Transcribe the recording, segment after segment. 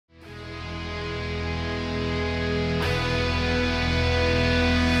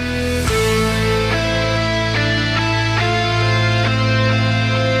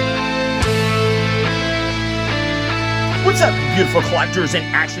for collectors and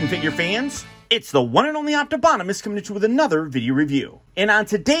action figure fans. It's the one and only Optibotimus coming at you with another video review. And on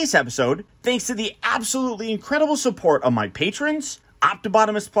today's episode, thanks to the absolutely incredible support of my patrons,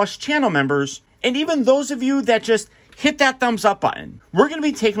 Optibotimus Plus channel members, and even those of you that just hit that thumbs up button, we're going to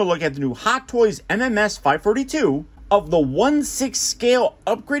be taking a look at the new Hot Toys MMS 542 of the 1/6 scale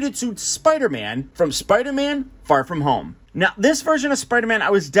upgraded suit Spider-Man from Spider-Man Far From Home. Now, this version of Spider-Man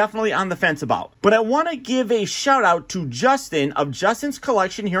I was definitely on the fence about, but I want to give a shout out to Justin of Justin's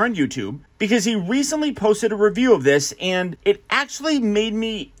Collection here on YouTube, because he recently posted a review of this and it actually made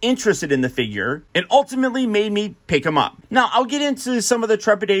me interested in the figure and ultimately made me pick him up. Now, I'll get into some of the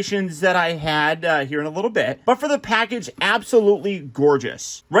trepidations that I had here in a little bit, but for the package, absolutely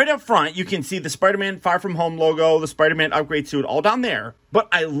gorgeous. Right up front, you can see the Spider-Man Far From Home logo, the Spider-Man upgrade suit all down there. But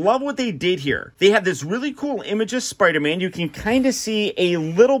I love what they did here. They have this really cool image of Spider-Man. You can kind of see a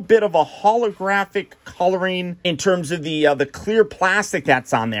little bit of a holographic coloring in terms of the clear plastic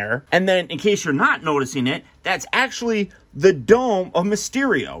that's on there. And then, in case you're not noticing it, that's actually the dome of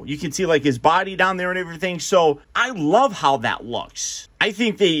Mysterio. You can see like his body down there and everything. So I love how that looks. I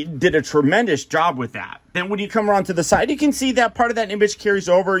think they did a tremendous job with that. Then when you come around to the side, you can see that part of that image carries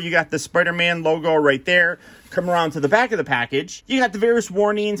over. You got the Spider-Man logo right there. Come around to the back of the package, you got the various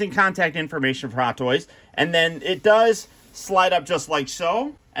warnings and contact information for Hot Toys. And then it does slide up just like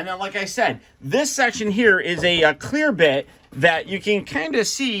so. And then, like I said, this section here is a clear bit that you can kind of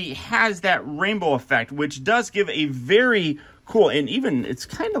see has that rainbow effect, which does give a very cool, and even it's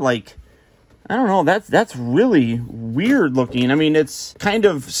kind of like, I don't know, that's really weird looking. I mean, it's kind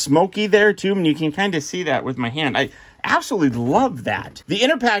of smoky there too, and you can kind of see that with my hand. I absolutely love that. The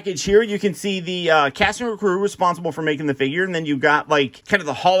inner package here, you can see the casting and crew responsible for making the figure, and then you got like kind of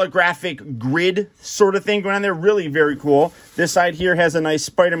the holographic grid sort of thing going on there. Really very cool. This side here has a nice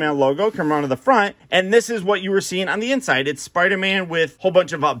Spider-Man logo. Come around to the front, and this is what you were seeing on the inside. It's Spider-Man with a whole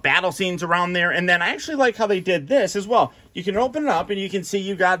bunch of battle scenes around there, and then I actually like how they did this as well. You can open it up, and you can see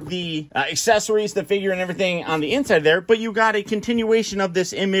you got the accessories, the figure, and everything on the inside there, but you got a continuation of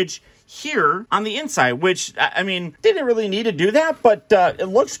this image here on the inside, which, I mean, didn't really need to do that, but it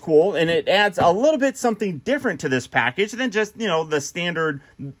looks cool, and it adds a little bit something different to this package than just, you know, the standard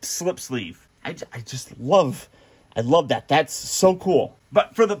slip sleeve. I love that. That's so cool.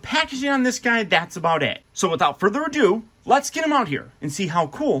 But for the packaging on this guy, that's about it. So without further ado, let's get him out here and see how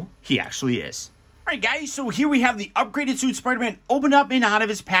cool he actually is. Alright guys, so here we have the upgraded suit Spider-Man opened up and out of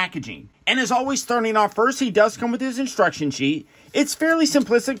his packaging. And as always, starting off first, he does come with his instruction sheet. It's fairly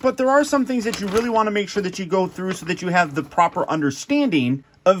simplistic, but there are some things that you really want to make sure that you go through so that you have the proper understanding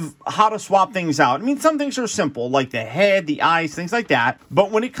of how to swap things out. I mean, some things are simple, like the head, the eyes, things like that.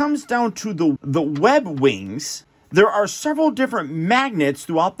 But when it comes down to the web wings, there are several different magnets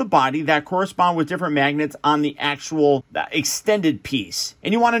throughout the body that correspond with different magnets on the actual extended piece.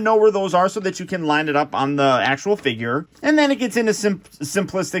 And you want to know where those are so that you can line it up on the actual figure. And then it gets into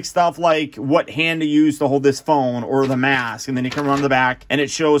simplistic stuff like what hand to use to hold this phone or the mask. And then you come around the back and it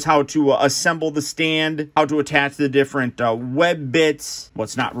shows how to assemble the stand, how to attach the different web bits,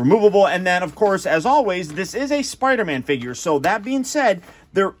 what's not removable. And then, of course, as always, this is a Spider-Man figure. So that being said,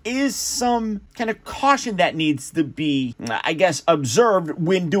 there is some kind of caution that needs to be, I guess, observed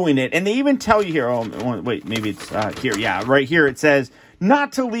when doing it. And they even tell you here, oh, wait, maybe it's here. Yeah, right here it says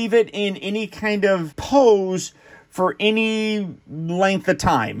not to leave it in any kind of pose for any length of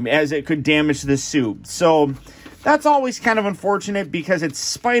time, as it could damage the suit. So that's always kind of unfortunate because it's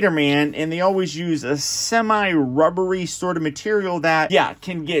Spider-Man and they always use a semi-rubbery sort of material that, yeah,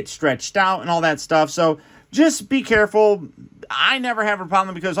 can get stretched out and all that stuff. So just be careful. I never have a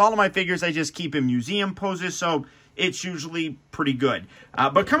problem because all of my figures I just keep in museum poses, so it's usually pretty good.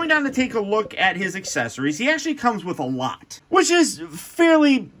 But coming down to take a look at his accessories, he actually comes with a lot, which is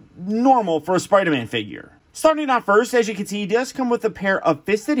fairly normal for a Spider-Man figure. Starting off first, as you can see, he does come with a pair of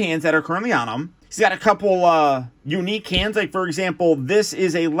fisted hands that are currently on him. He's got a couple unique hands, like for example, this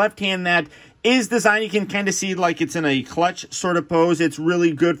is a left hand that is designed, you can kind of see like it's in a clutch sort of pose. It's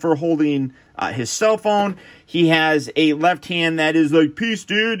really good for holding his cell phone. He has a left hand that is like, peace,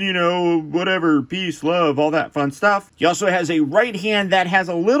 dude, you know, whatever, peace, love, all that fun stuff. He also has a right hand that has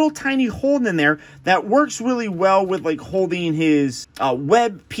a little tiny hold in there that works really well with like holding his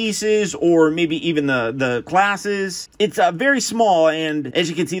web pieces or maybe even the glasses. It's very small, and as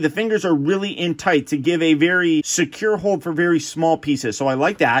you can see, the fingers are really in tight to give a very secure hold for very small pieces. So I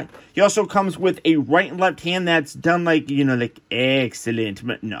like that. He also comes comes with a right and left hand that's done like, you know, like excellent.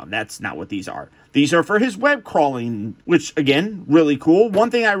 But no, that's not what these are. These are for his web crawling, which, again, really cool. One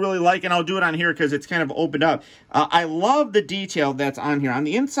thing I really like, and I'll do it on here because it's kind of opened up. I love the detail that's on here. On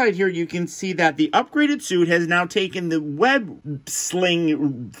the inside here, you can see that the upgraded suit has now taken the web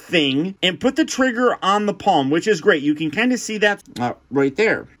sling thing and put the trigger on the palm, which is great. You can kind of see that right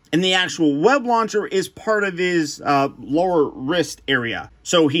there. And the actual web launcher is part of his lower wrist area.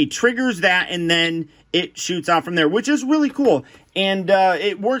 So he triggers that and then it shoots out from there, which is really cool. And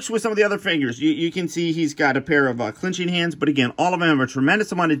it works with some of the other fingers. You can see he's got a pair of clinching hands, but again, all of them have a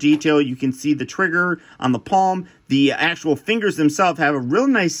tremendous amount of detail. You can see the trigger on the palm. The actual fingers themselves have a real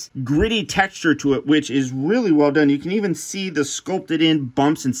nice gritty texture to it, which is really well done. You can even see the sculpted in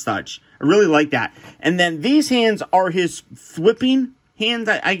bumps and such. I really like that. And then these hands are his flipping hands,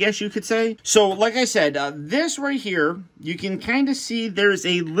 I guess you could say. So like I said, this right here, you can kind of see there's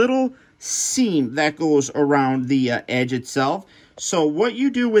a little seam that goes around the edge itself. So what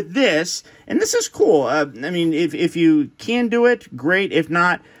you do with this, and this is cool. I mean, if you can do it, great. If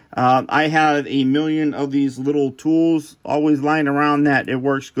not, I have a million of these little tools always lying around that it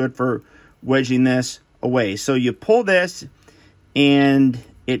works good for wedging this away. So you pull this and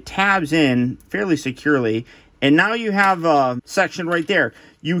it tabs in fairly securely. And now you have a section right there.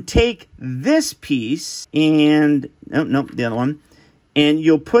 You take this piece and, nope, the other one. And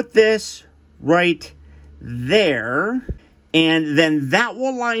you'll put this right there. And then that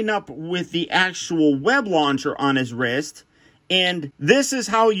will line up with the actual web launcher on his wrist. And this is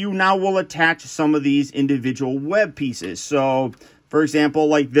how you now will attach some of these individual web pieces. So, for example,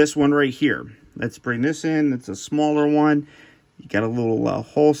 like this one right here. Let's bring this in. It's a smaller one. You got a little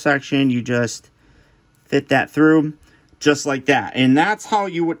hole section. You just fit that through just like that. And that's how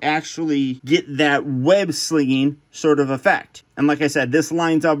you would actually get that web slinging sort of effect. And like I said, this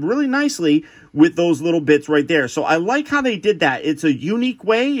lines up really nicely with those little bits right there. So I like how they did that. It's a unique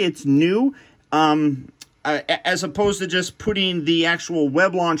way. It's new. As opposed to just putting the actual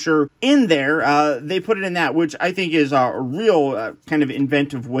web launcher in there, they put it in that, which I think is a real kind of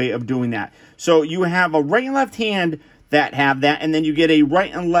inventive way of doing that. So you have a right and left hand that have that, and then you get a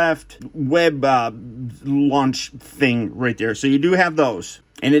right and left web launch thing right there. So you do have those.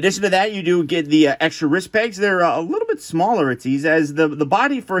 In addition to that, you do get the extra wrist pegs. They're a little bit smaller, it seems, as the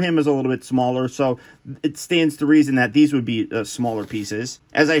body for him is a little bit smaller, so it stands to reason that these would be smaller pieces.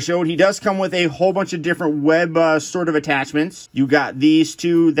 As I showed, he does come with a whole bunch of different web sort of attachments. You got these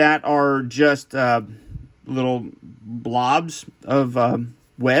two that are just little blobs of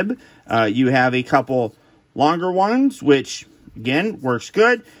web. You have a couple longer ones, which, again, works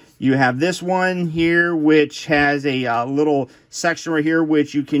good. You have this one here, which has a little section right here,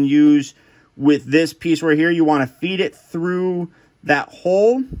 which you can use with this piece right here. You want to feed it through that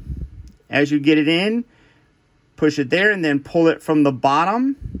hole as you get it in. Push it there, and then pull it from the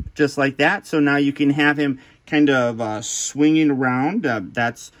bottom, just like that. So now you can have him kind of swinging around.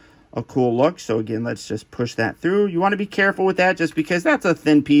 That's a cool look. So again, let's just push that through. You want to be careful with that, just because that's a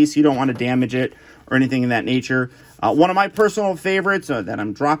thin piece. You don't want to damage it or anything of that nature. One of my personal favorites that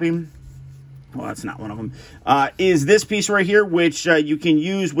I'm dropping, well, that's not one of them, is this piece right here, which you can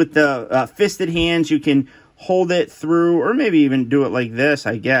use with the fisted hands. You can hold it through, or maybe even do it like this,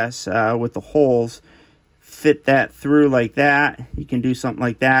 I guess, with the holes. Fit that through like that. You can do something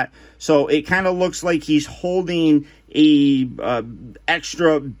like that. So it kind of looks like he's holding a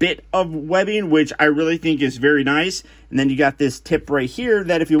extra bit of webbing, which I really think is very nice. And then you got this tip right here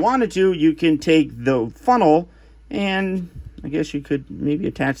that if you wanted to, you can take the funnel, and I guess you could maybe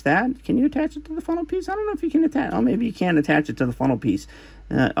attach that. Can you attach it to the funnel piece? I don't know if you can attach. Oh, maybe you can attach it to the funnel piece.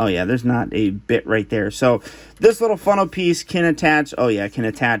 Oh yeah, there's not a bit right there. So this little funnel piece can attach. Oh yeah, it can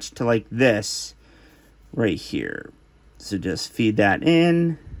attach to like this right here. So just feed that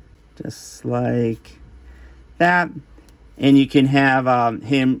in, just like that, and you can have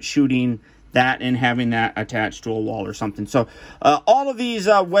him shooting that and having that attached to a wall or something. So all of these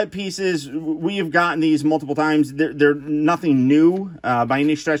web pieces, we have gotten these multiple times. They're nothing new by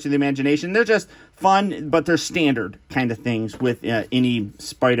any stretch of the imagination. They're just fun, but they're standard kind of things with any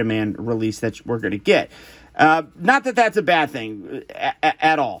Spider-Man release that we're going to get. Not that that's a bad thing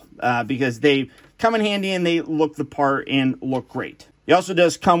at all, because they come in handy and they look the part and look great. He also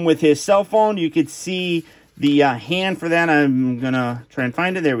does come with his cell phone. You could see the hand for that. I'm going to try and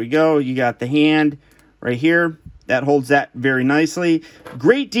find it. There we go. You got the hand right here. That holds that very nicely.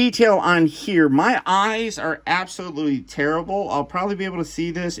 Great detail on here. My eyes are absolutely terrible. I'll probably be able to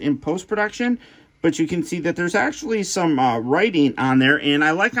see this in post-production, but you can see that there's actually some writing on there. And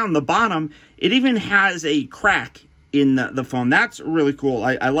I like on the bottom, it even has a crack in the phone. That's really cool.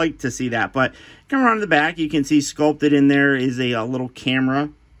 I like to see that. But come around to the back, you can see sculpted in there is a little camera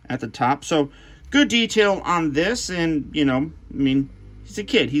at the top. So good detail on this. And, you know, I mean, he's a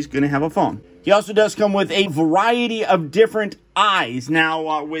kid. He's going to have a phone. He also does come with a variety of different eyes.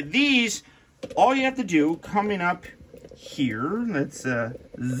 Now, with these, all you have to do, coming up here, let's zoom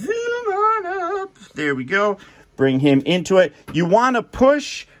on up. There we go. Bring him into it. You want to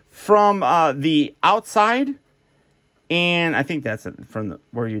push from the outside. And I think that's from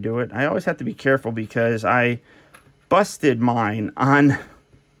where you do it. I always have to be careful because I busted mine on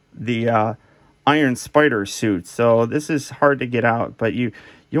the Iron Spider suit. So this is hard to get out. But you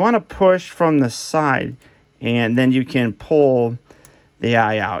want to push from the side. And then you can pull the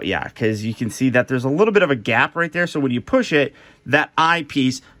eye out. Yeah, because you can see that there's a little bit of a gap right there. So when you push it, that eye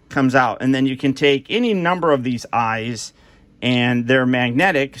piece comes out. And then you can take any number of these eyes. And they're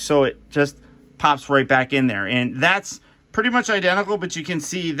magnetic. So it just pops right back in there. And that's pretty much identical, but you can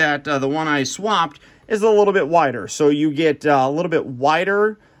see that the one I swapped is a little bit wider. So you get a little bit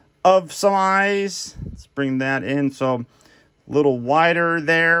wider of some eyes. Let's bring that in. So a little wider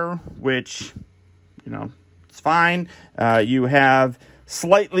there, which, you know, it's fine. You have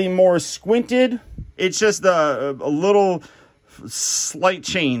slightly more squinted. It's just a little slight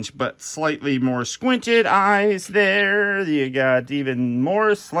change, but slightly more squinted eyes there. You got even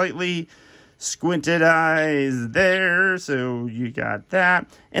more slightly squinted eyes there. So you got that.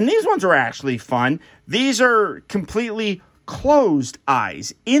 And these ones are actually fun. These are completely closed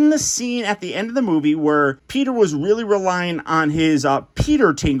eyes. In the scene at the end of the movie where Peter was really relying on his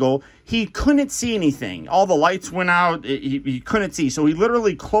Peter tingle, he couldn't see anything. All the lights went out. He couldn't see. So he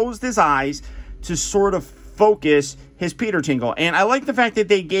literally closed his eyes to sort of focus his Peter tingle. And I like the fact that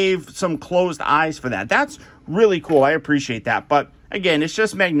they gave some closed eyes for that. That's really cool. I appreciate that. But again, it's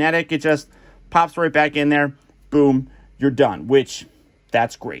just magnetic. It just pops right back in there. Boom, you're done, which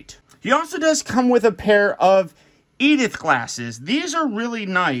that's great. He also does come with a pair of Edith glasses. These are really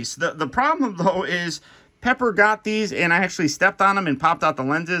nice. The problem, though, is Pepper got these, and I actually stepped on them and popped out the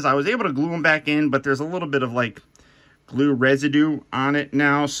lenses. I was able to glue them back in, but there's a little bit of, like, glue residue on it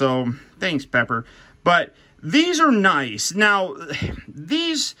now, so thanks, Pepper. But these are nice. Now,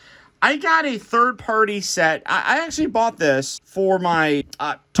 these, I got a third-party set. I actually bought this for my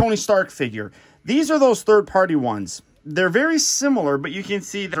Tony Stark figure. These are those third-party ones. They're very similar, but you can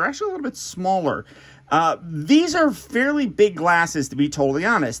see they're actually a little bit smaller. These are fairly big glasses, to be totally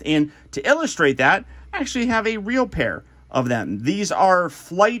honest. And to illustrate that, I actually have a real pair of them. These are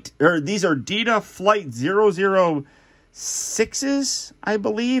Dita Flight 006s, I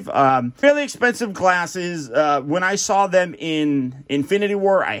believe. Fairly expensive glasses. When I saw them in Infinity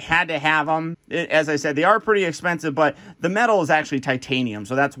War, I had to have them. As I said, they are pretty expensive, but the metal is actually titanium,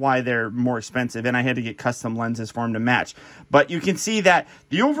 so that's why they're more expensive, and I had to get custom lenses for them to match. But you can see that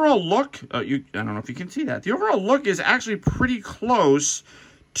the overall look, I don't know if you can see that, the overall look is actually pretty close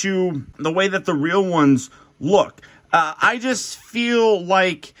to the way that the real ones look. I just feel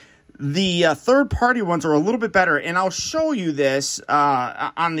like the third-party ones are a little bit better, and I'll show you this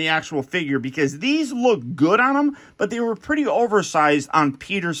on the actual figure, because these look good on them, but they were pretty oversized on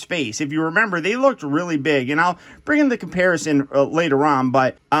Peter's face. If you remember, they looked really big, and I'll bring in the comparison later on,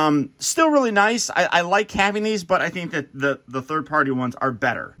 but still really nice. I like having these, but I think that the third-party ones are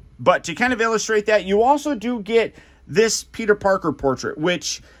better. But to kind of illustrate that, you also do get this Peter Parker portrait,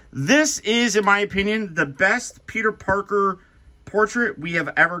 which this is, in my opinion, the best Peter Parker portrait we have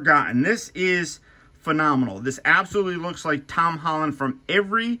ever gotten. This is phenomenal. This absolutely looks like Tom Holland from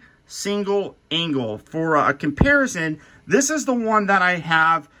every single angle. For a comparison, this is the one that I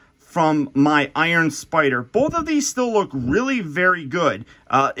have from my Iron Spider. Both of these still look really very good.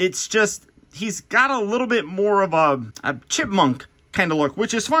 It's just, he's got a little bit more of a chipmunk kind of look,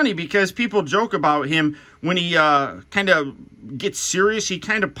 which is funny because people joke about him when he kind of gets serious. He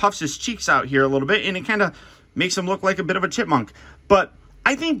kind of puffs his cheeks out here a little bit, and it kind of makes him look like a bit of a chipmunk. But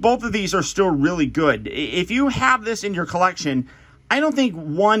I think both of these are still really good. If you have this in your collection, I don't think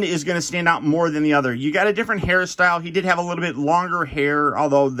one is going to stand out more than the other. You got a different hairstyle. He did have a little bit longer hair,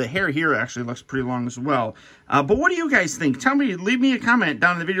 although the hair here actually looks pretty long as well. But what do you guys think? Tell me, leave me a comment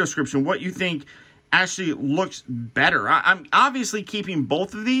down in the video description what you think actually looks better. I'm obviously keeping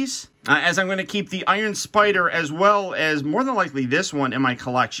both of these, as I'm going to keep the Iron Spider as well as more than likely this one in my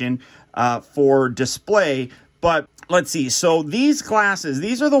collection for display. But let's see. So these glasses,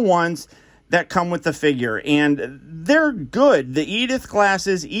 these are the ones that come with the figure, and they're good. The Edith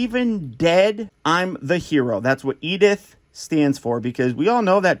glasses, even dead, I'm the hero. That's what Edith stands for, because we all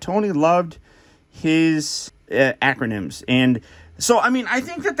know that Tony loved his acronyms. And so, I mean, I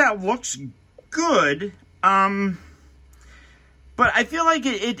think that looks good. but I feel like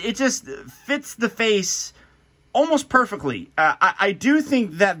it just fits the face almost perfectly. I do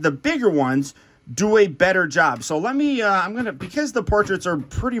think that the bigger ones do a better job. So let me, I'm going to, because the portraits are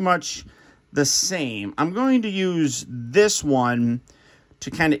pretty much the same, I'm going to use this one to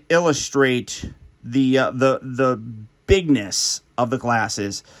kind of illustrate the bigness of the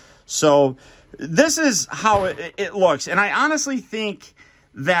glasses. So this is how it looks. And I honestly think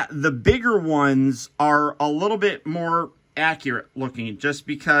that the bigger ones are a little bit more accurate looking, just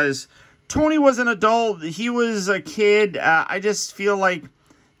because Tony was an adult, he was a kid. I just feel like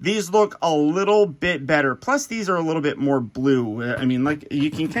these look a little bit better. Plus, these are a little bit more blue. I mean, like, you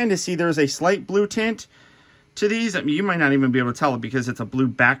can kind of see there's a slight blue tint to these. I mean, you might not even be able to tell it because it's a blue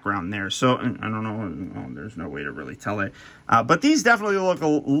background there. So, I don't know. Oh, there's no way to really tell it. But these definitely look a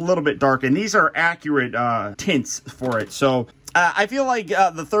little bit dark, and these are accurate tints for it. So, I feel like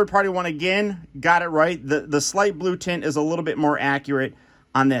the third-party one, again, got it right. The slight blue tint is a little bit more accurate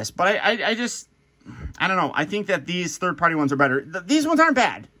on this. But I don't know. I think that these third-party ones are better. These ones aren't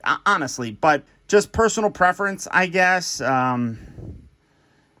bad, honestly. But just personal preference, I guess. You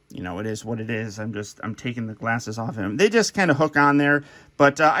know, it is what it is. I'm taking the glasses off him. They just kind of hook on there.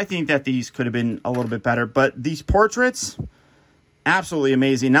 But I think that these could have been a little bit better. But these portraits, absolutely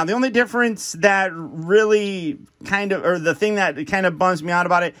amazing. Now, the only difference that really kind of, or the thing that kind of bums me out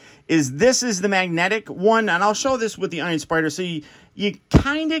about it, is this is the magnetic one. And I'll show this with the Iron Spider. So you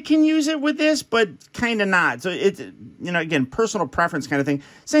kind of can use it with this, but kind of not. So it's, you know, again, personal preference kind of thing.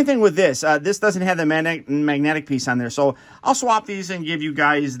 Same thing with this. This doesn't have the magnetic piece on there. So I'll swap these and give you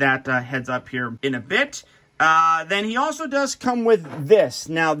guys that heads up here in a bit. Then he also does come with this.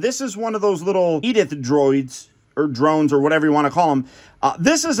 Now, this is one of those little Edith droids, or drones, or whatever you want to call them.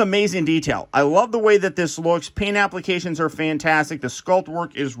 This is amazing detail. I love the way that this looks. Paint applications are fantastic. The sculpt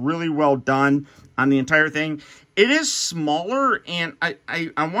work is really well done on the entire thing. It is smaller, and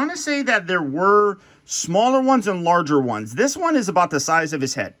I want to say that there were smaller ones and larger ones. This one is about the size of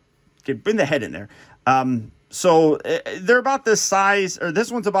his head. Okay, bring the head in there. So they're about the size, or this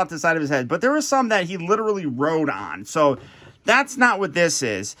one's about the size of his head, but there were some that he literally rode on. So that's not what this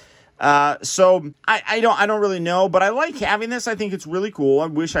is. So I don't really know, but I like having this. I think it's really cool. I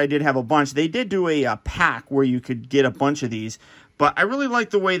wish I did have a bunch. They did do a pack where you could get a bunch of these, but I really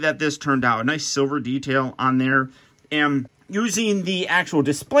like the way that this turned out. A nice silver detail on there. And using the actual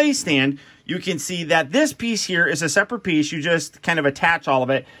display stand, you can see that this piece here is a separate piece. You just kind of attach all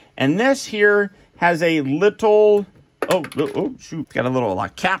of it. And this here has a little, oh shoot, got a little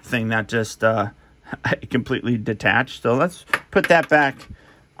cap thing that just completely detached. So let's put that back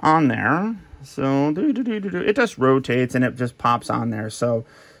on there. So it just rotates and it just pops on there. So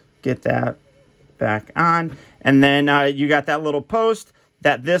get that back on. And then you got that little post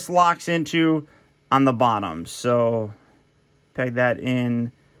that this locks into on the bottom. So peg that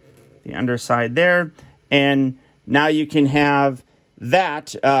in the underside there. And now you can have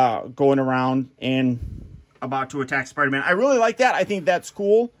that going around and about to attack Spider-Man. I really like that. I think that's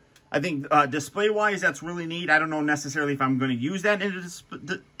cool. I think display-wise, that's really neat. I don't know necessarily if I'm going to use that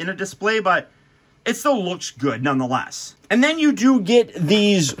in a display, but it still looks good nonetheless. And then you do get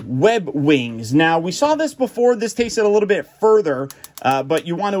these web wings. Now, we saw this before. This takes it a little bit further, but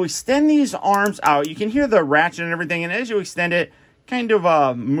you want to extend these arms out. You can hear the ratchet and everything, and as you extend it, kind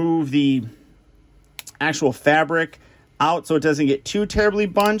of move the actual fabric out so it doesn't get too terribly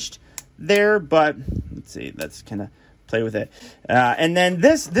bunched there. But let's see, let's kind of play with it. And then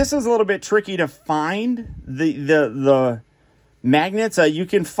this is a little bit tricky to find the magnets. You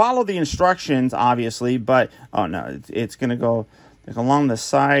can follow the instructions, obviously, but oh no, it's going to go like along the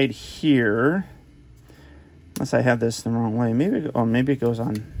side here. Unless I have this the wrong way. Maybe it goes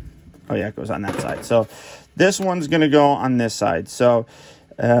on. Oh yeah, it goes on that side. So this one's going to go on this side. So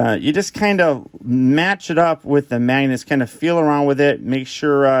you just kind of match it up with the magnets, kind of feel around with it, make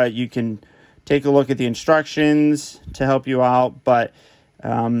sure you can take a look at the instructions to help you out. But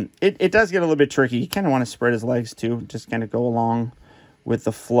it does get a little bit tricky. You kind of want to spread his legs too, just kind of go along with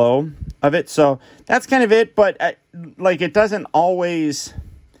the flow of it. So that's kind of it, but like it doesn't always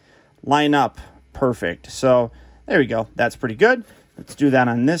line up perfect. So there we go. That's pretty good. Let's do that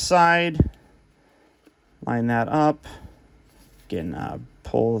on this side. Line that up. Again,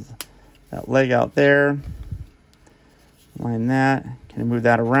 pull that leg out there. Line that. Kind of move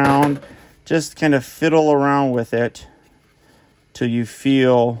that around. Just kind of fiddle around with it till you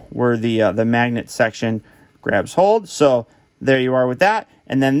feel where the magnet section grabs hold. So there you are with that.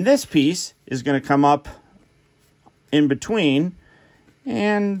 And then this piece is going to come up in between.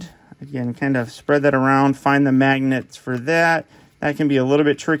 And again, kind of spread that around. Find the magnets for that. That can be a little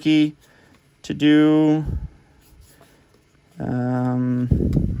bit tricky to do. Or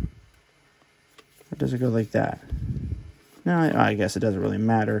does it go like that? No, I guess it doesn't really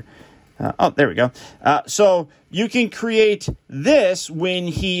matter. Oh, there we go. So you can create this when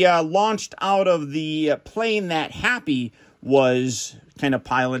he launched out of the plane that Happy was kind of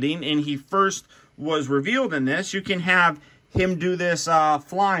piloting, and he first was revealed in this. You can have him do this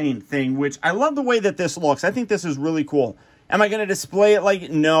flying thing, which I love the way that this looks. I think this is really cool. Am I going to display it like?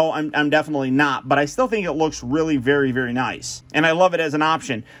 No, I'm definitely not, but I still think it looks really very, very nice, and I love it as an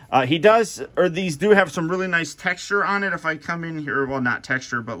option. These do have some really nice texture on it. If I come in here, well, not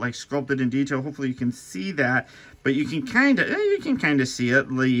texture, but like sculpted in detail, hopefully you can see that, but you can kind of see it,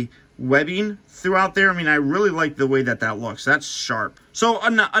 the webbing throughout there. I mean, I really like the way that looks. That's sharp. So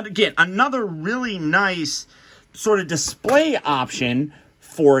again, another really nice sort of display option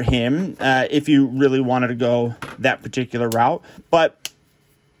for him, if you really wanted to go that particular route. But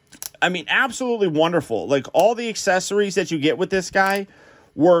I mean, absolutely wonderful. Like, all the accessories that you get with this guy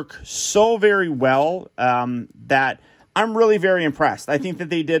work so very well that I'm really very impressed. I think that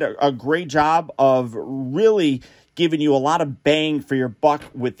they did a great job of really giving you a lot of bang for your buck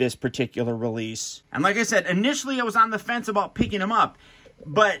with this particular release. And like I said, initially I was on the fence about picking him up,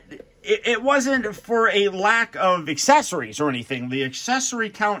 but it wasn't for a lack of accessories or anything. The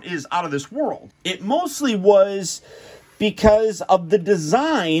accessory count is out of this world. It mostly was because of the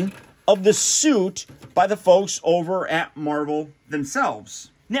design of the suit by the folks over at Marvel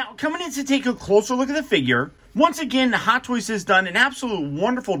themselves. Now, coming in to take a closer look at the figure, once again, Hot Toys has done an absolute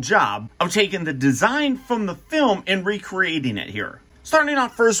wonderful job of taking the design from the film and recreating it here. Starting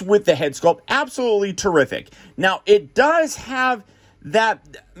off first with the head sculpt, absolutely terrific. Now, it does have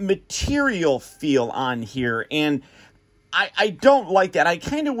that material feel on here, and I don't like that. I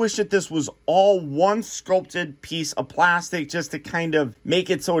kind of wish that this was all one sculpted piece of plastic, just to kind of make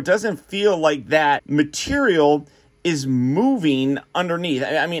it so it doesn't feel like that material is moving underneath.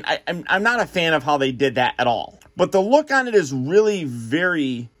 I mean, I'm not a fan of how they did that at all. But the look on it is really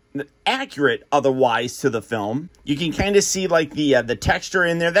very accurate otherwise to the film. You can kind of see like the texture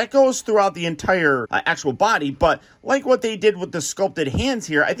in there that goes throughout the entire actual body, but like what they did with the sculpted hands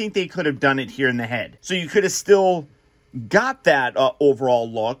here, I think they could have done it here in the head. So you could have still got that overall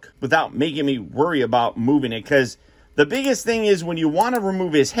look without making me worry about moving it, because the biggest thing is when you want to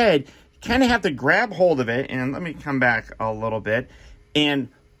remove his head, you kind of have to grab hold of it, and let me come back a little bit, and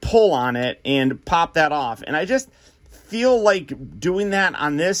pull on it and pop that off. And I just feel like doing that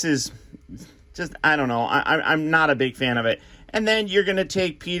on this is just, I don't know, I'm not a big fan of it. And then you're going to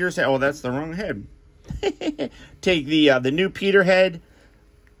take Peter's head. Oh, that's the wrong head. Take the new Peter head,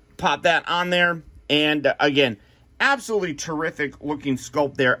 pop that on there, and again, absolutely terrific looking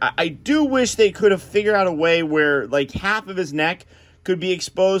sculpt there. I do wish they could have figured out a way where like half of his neck could be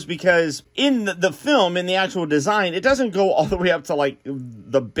exposed, because in the film, in the actual design, it doesn't go all the way up to like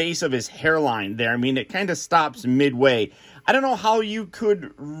the base of his hairline there. I mean, it kind of stops midway. I don't know how you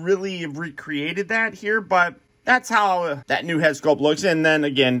could really have recreated that here, but that's how that new head sculpt looks. And then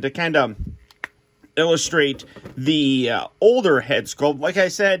again, to kind of illustrate the older head sculpt, like I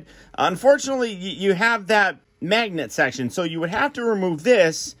said, unfortunately, you have that magnet section, so you would have to remove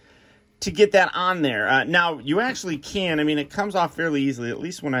this to get that on there. Now, you actually can. I mean, it comes off fairly easily, at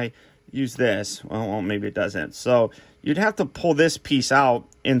least when I use this. Well, maybe it doesn't. So you'd have to pull this piece out,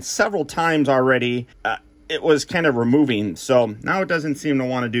 and several times already it was kind of removing. So now it doesn't seem to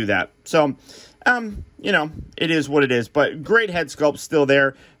want to do that. So, you know, it is what it is. But great head sculpt still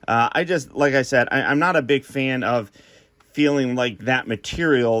there. I just, like I said, I'm not a big fan of feeling like that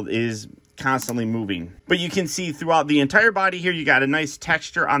material is constantly moving. But you can see throughout the entire body here, you got a nice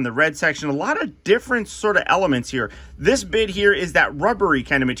texture on the red section, a lot of different sort of elements here. This bit here is that rubbery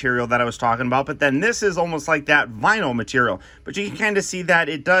kind of material that I was talking about, but then this is almost like that vinyl material. But you can kind of see that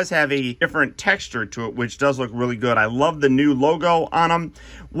it does have a different texture to it, which does look really good. I love the new logo on them.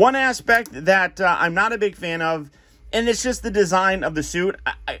 One aspect that I'm not a big fan of, and it's just the design of the suit,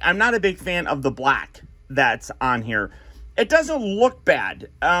 I'm not a big fan of the black that's on here. It doesn't look bad,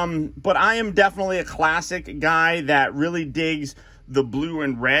 but I am definitely a classic guy that really digs the blue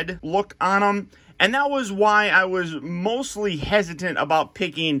and red look on them. And that was why I was mostly hesitant about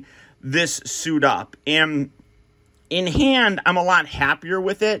picking this suit up. And in hand, I'm a lot happier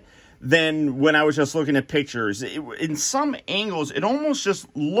with it than when I was just looking at pictures. In some angles, it almost just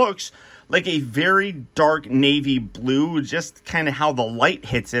looks like a very dark navy blue, just kind of how the light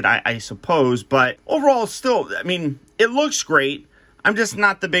hits it, I suppose. But overall, still, I mean, it looks great. I'm just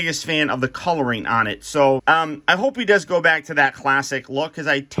not the biggest fan of the coloring on it. So I hope he does go back to that classic look, because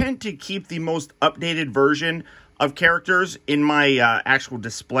I tend to keep the most updated version of characters in my actual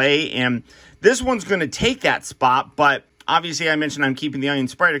display. And this one's going to take that spot, but Obviously, I mentioned I'm keeping the Iron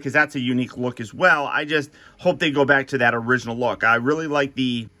Spider because that's a unique look as well. I just hope they go back to that original look. I really like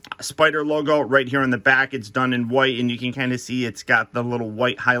the Spider logo right here on the back. It's done in white, and you can kind of see it's got the little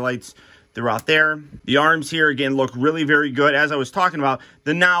white highlights throughout there. The arms here, again, look really very good. As I was talking about,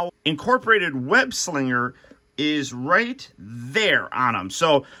 the now incorporated web slinger is right there on them.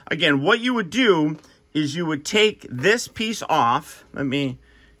 So, again, what you would do is you would take this piece off. Let me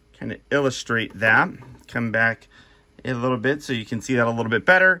kind of illustrate that. Come back a little bit so you can see that a little bit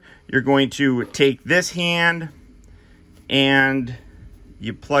better. You're going to take this hand and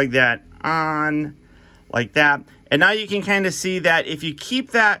you plug that on like that. And now you can kind of see that if you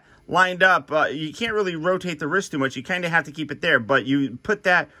keep that lined up, you can't really rotate the wrist too much. You kind of have to keep it there, but you put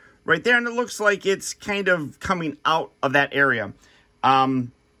that right there and it looks like it's kind of coming out of that area.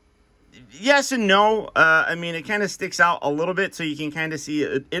 Yes and no. I mean, it kind of sticks out a little bit, so you can kind of see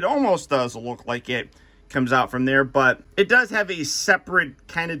it. It almost does look like it comes out from there, but it does have a separate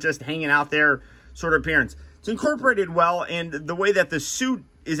kind of just hanging out there sort of appearance. It's incorporated well, and the way that the suit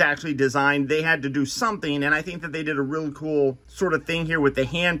is actually designed, they had to do something, and I think that they did a really cool sort of thing here with the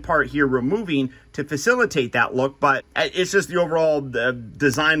hand part here removing to facilitate that look, but it's just the overall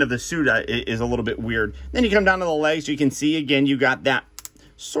design of the suit is a little bit weird. Then you come down to the legs, you can see again you got that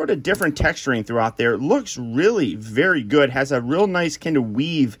sort of different texturing throughout there. It looks really very good, has a real nice kind of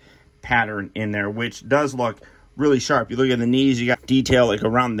weave pattern in there, which does look really sharp. You look at the knees, you got detail like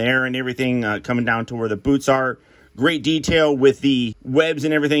around there and everything, coming down to where the boots are. Great detail with the webs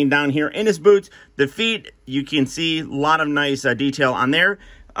and everything down here in his boots. The feet, you can see a lot of nice detail on there.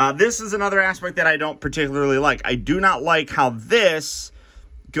 This is another aspect that I don't particularly like. I do not like how this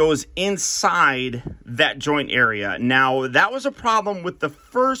goes inside that joint area. Now, that was a problem with the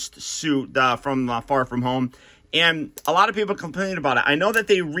first suit from Far From Home, and a lot of people complained about it. I know that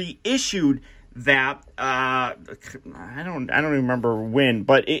they reissued that, I don't even remember when,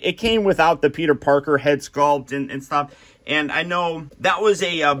 but it came without the Peter Parker head sculpt and stuff, and I know that was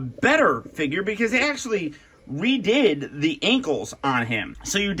a better figure because they actually redid the ankles on him,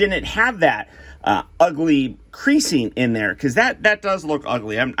 so you didn't have that ugly creasing in there, because that does look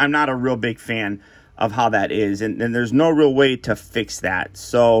ugly. I'm not a real big fan of how that is, and there's no real way to fix that.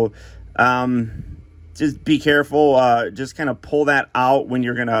 So just be careful. Just kind of pull that out when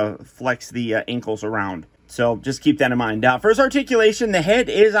you're gonna flex the ankles around. So just keep that in mind. Now, for his articulation, the head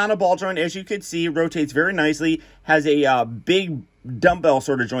is on a ball joint, as you can see. Rotates very nicely. Has a big dumbbell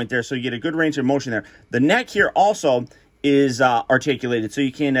sort of joint there, so you get a good range of motion there. The neck here also is articulated, so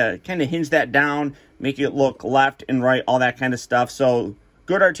you can kind of hinge that down, make it look left and right, all that kind of stuff. So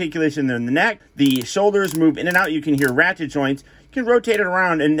good articulation there in the neck. The shoulders move in and out. You can hear ratchet joints. You can rotate it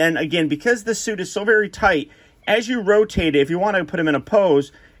around, and then again, because the suit is so very tight, as you rotate it, if you want to put him in a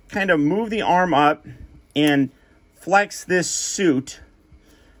pose, kind of move the arm up and flex this suit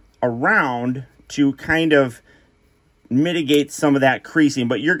around to kind of mitigate some of that creasing,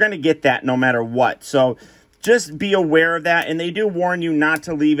 but you're going to get that no matter what. So just be aware of that, and they do warn you not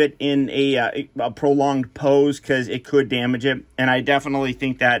to leave it in a prolonged pose because it could damage it, and I definitely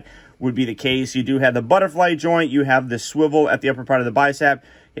think that would be the case. You do have the butterfly joint, you have the swivel at the upper part of the bicep,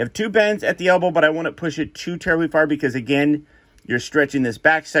 you have two bends at the elbow, but I wouldn't push it too terribly far because, again, you're stretching this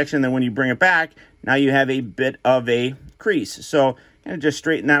back section, then when you bring it back, now you have a bit of a crease. So kind of just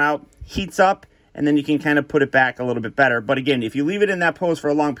straighten that out, heats up, and then you can kind of put it back a little bit better. But again, if you leave it in that pose for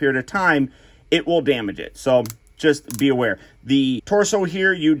a long period of time, it will damage it. So just be aware. The torso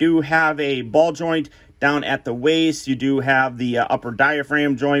here, you do have a ball joint down at the waist. You do have the upper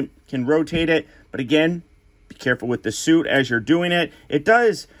diaphragm joint, can rotate it. But again, be careful with the suit as you're doing it. It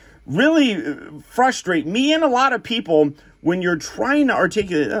does really frustrate me and a lot of people when you're trying to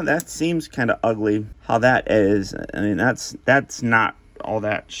articulate. Oh, that seems kind of ugly how that is. I mean, that's not all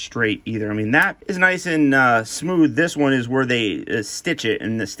that straight either. I mean, that is nice and smooth. This one is where they stitch it,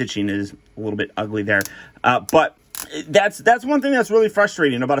 and the stitching is a little bit ugly there. But that's one thing that's really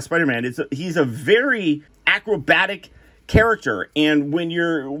frustrating about a Spider-Man. He's a very acrobatic character, and when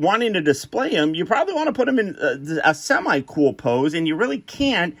you're wanting to display him, you probably want to put him in a semi-cool pose, and you really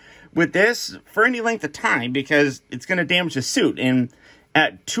can't with this for any length of time because it's going to damage the suit. And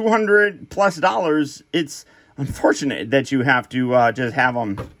at $200+, it's unfortunate that you have to just have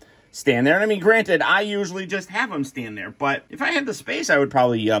them stand there. And I mean, granted, I usually just have them stand there, but if I had the space, I would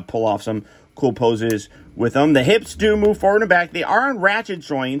probably pull off some cool poses with them. The hips do move forward and back. They are on ratchet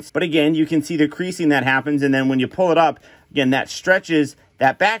joints, but again, you can see the creasing that happens, and then when you pull it up, again, that stretches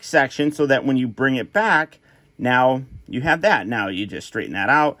that back section so that when you bring it back, now you have that. Now you just straighten that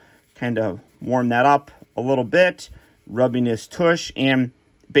out, kind of warm that up a little bit, rubbing this tush, and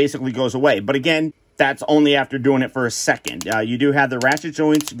basically goes away. But again, that's only after doing it for a second. You do have the ratchet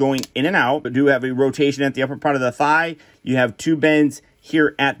joints going in and out, but do have a rotation at the upper part of the thigh. You have 2 bends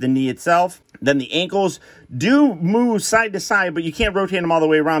here at the knee itself. Then the ankles do move side to side, but you can't rotate them all the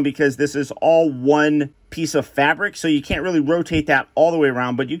way around because this is all one piece of fabric, so you can't really rotate that all the way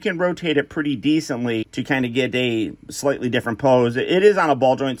around, but you can rotate it pretty decently to kind of get a slightly different pose. It is on a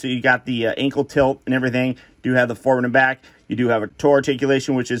ball joint, so you got the ankle tilt and everything. You do have the forward and back. You do have a toe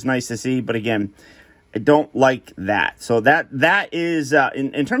articulation, which is nice to see, but again, I don't like that. So that is,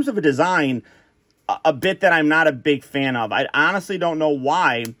 in terms of a design, a bit that I'm not a big fan of. I honestly don't know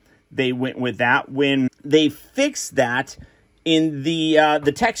why they went with that when they fixed that in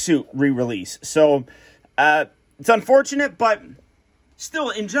the tech suit re-release. So it's unfortunate, but still,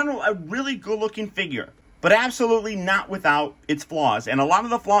 in general, a really good-looking figure. But absolutely not without its flaws. And a lot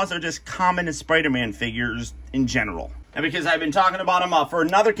of the flaws are just common in Spider-Man figures in general. And because I've been talking about him, for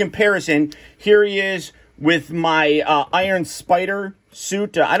another comparison, here he is with my Iron Spider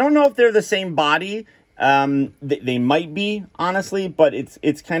suit. I don't know if they're the same body. They might be, honestly, but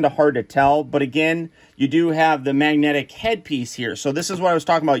it's kind of hard to tell. But again, you do have the magnetic headpiece here. So this is what I was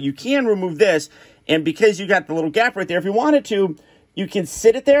talking about. You can remove this, and because you got the little gap right there, if you wanted to, you can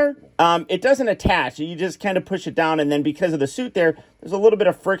sit it there. It doesn't attach. You just kind of push it down, and then because of the suit there's a little bit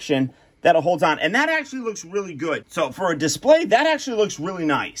of friction that it holds on. And that actually looks really good. So for a display, that actually looks really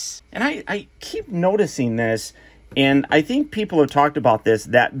nice. And I keep noticing this, and I think people have talked about this,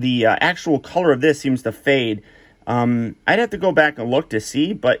 that the actual color of this seems to fade. I'd have to go back and look to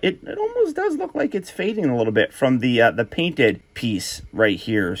see, but it almost does look like it's fading a little bit from the painted piece right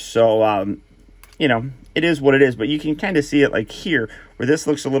here. So, you know, it is what it is, but you can kind of see it like here, where this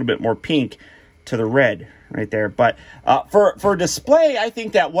looks a little bit more pink to the red right there. But for display, I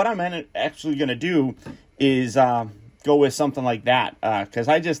think that what I'm actually going to do is go with something like that, because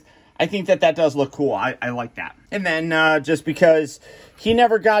I think that does look cool. I like that. And then just because he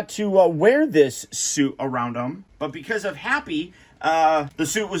never got to wear this suit around him, but because of Happy, the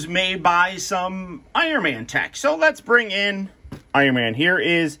suit was made by some Iron Man tech. So let's bring in Iron Man. Here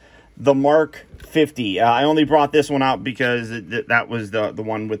is the Mark 50. I only brought this one out because that was the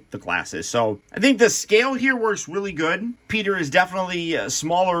one with the glasses. So I think the scale here works really good. Peter is definitely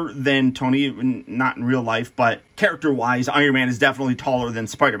smaller than Tony, not in real life, but character-wise, Iron Man is definitely taller than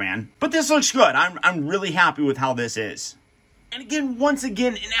Spider-Man. But this looks good. I'm really happy with how this is. And again, once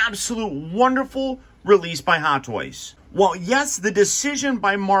again, an absolute wonderful release by Hot Toys. While yes, the decision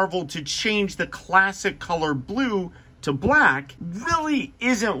by Marvel to change the classic color blue to black really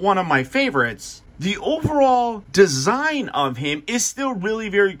isn't one of my favorites, the overall design of him is still really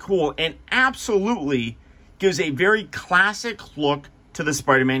very cool and absolutely gives a very classic look to the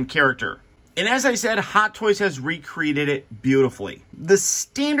Spider-Man character. And as I said, Hot Toys has recreated it beautifully. The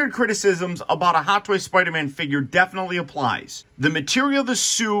standard criticisms about a Hot Toys Spider-Man figure definitely applies. The material of the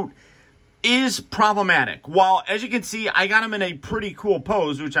suit is problematic. While, as you can see, I got him in a pretty cool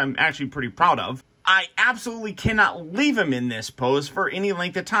pose, which I'm actually pretty proud of, I absolutely cannot leave him in this pose for any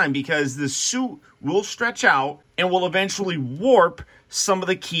length of time because the suit will stretch out and will eventually warp some of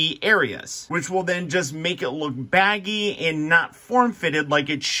the key areas, which will then just make it look baggy and not form-fitted like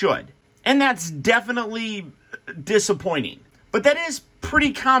it should. And that's definitely disappointing. But that is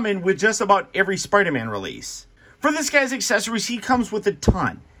pretty common with just about every Spider-Man release. For this guy's accessories, he comes with a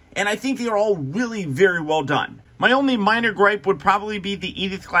ton, and I think they are all really very well done. My only minor gripe would probably be the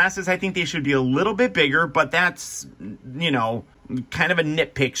Edith glasses. I think they should be a little bit bigger, but that's, you know, kind of a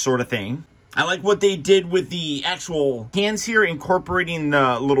nitpick sort of thing. I like what they did with the actual hands here, incorporating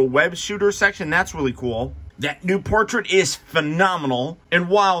the little web shooter section. That's really cool. That new portrait is phenomenal. And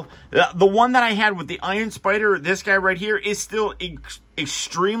while the one that I had with the Iron Spider, this guy right here, is still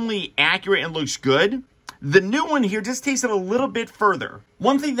extremely accurate and looks good, the new one here just takes it a little bit further.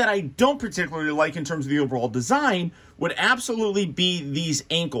 One thing that I don't particularly like in terms of the overall design would absolutely be these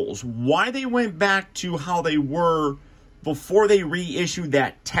ankles. Why they went back to how they were before they reissued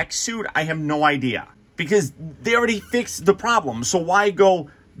that tech suit, I have no idea. Because they already fixed the problem, so why go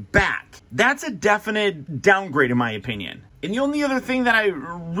back? That's a definite downgrade in my opinion. And the only other thing that I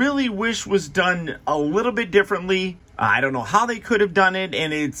really wish was done a little bit differently, I don't know how they could have done it,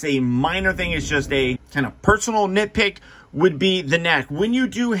 and it's a minor thing, it's just a kind of personal nitpick, would be the neck. When you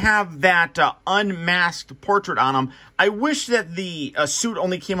do have that unmasked portrait on him, I wish that the suit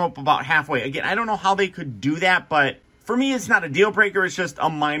only came up about halfway. Again, I don't know how they could do that, but for me, it's not a deal breaker, it's just a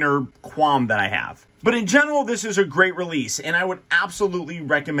minor qualm that I have. But in general, this is a great release, and I would absolutely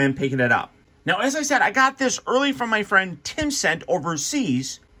recommend picking it up. Now, as I said, I got this early from my friend Tim sent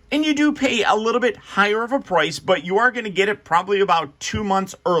overseas, and you do pay a little bit higher of a price, but you are going to get it probably about 2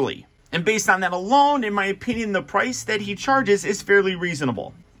 months early. And based on that alone, in my opinion, the price that he charges is fairly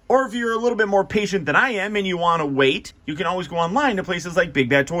reasonable. Or if you're a little bit more patient than I am and you want to wait, you can always go online to places like Big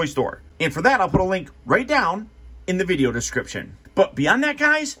Bad Toy Store. And for that, I'll put a link right down in the video description. But beyond that,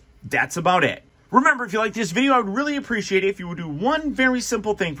 guys, that's about it. Remember, if you like this video, I would really appreciate it if you would do one very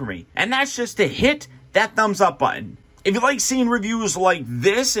simple thing for me. And that's just to hit that thumbs up button. If you like seeing reviews like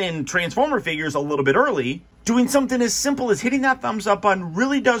this and Transformer figures a little bit early, doing something as simple as hitting that thumbs up button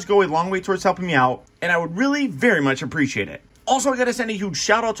really does go a long way towards helping me out. And I would really very much appreciate it. Also, I gotta send a huge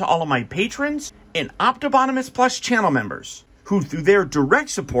shout out to all of my patrons and Optibotimus Plus channel members, who through their direct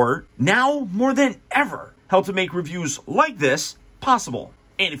support, now more than ever, help to make reviews like this possible.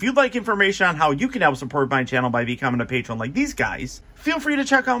 And if you'd like information on how you can help support my channel by becoming a patron like these guys, feel free to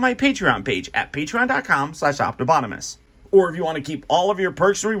check out my Patreon page at patreon.com/Optibotimus. Or if you want to keep all of your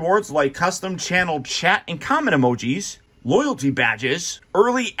perks and rewards like custom channel chat and comment emojis, loyalty badges,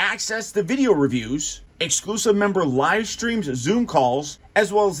 early access to video reviews, exclusive member live streams, Zoom calls,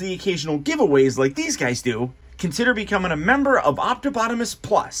 as well as the occasional giveaways like these guys do, consider becoming a member of Optibotimus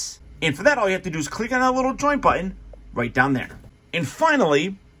Plus. And for that, all you have to do is click on that little join button right down there. And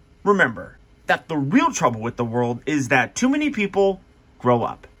finally, remember that the real trouble with the world is that too many people grow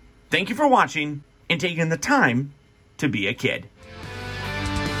up. Thank you for watching and taking the time to be a kid.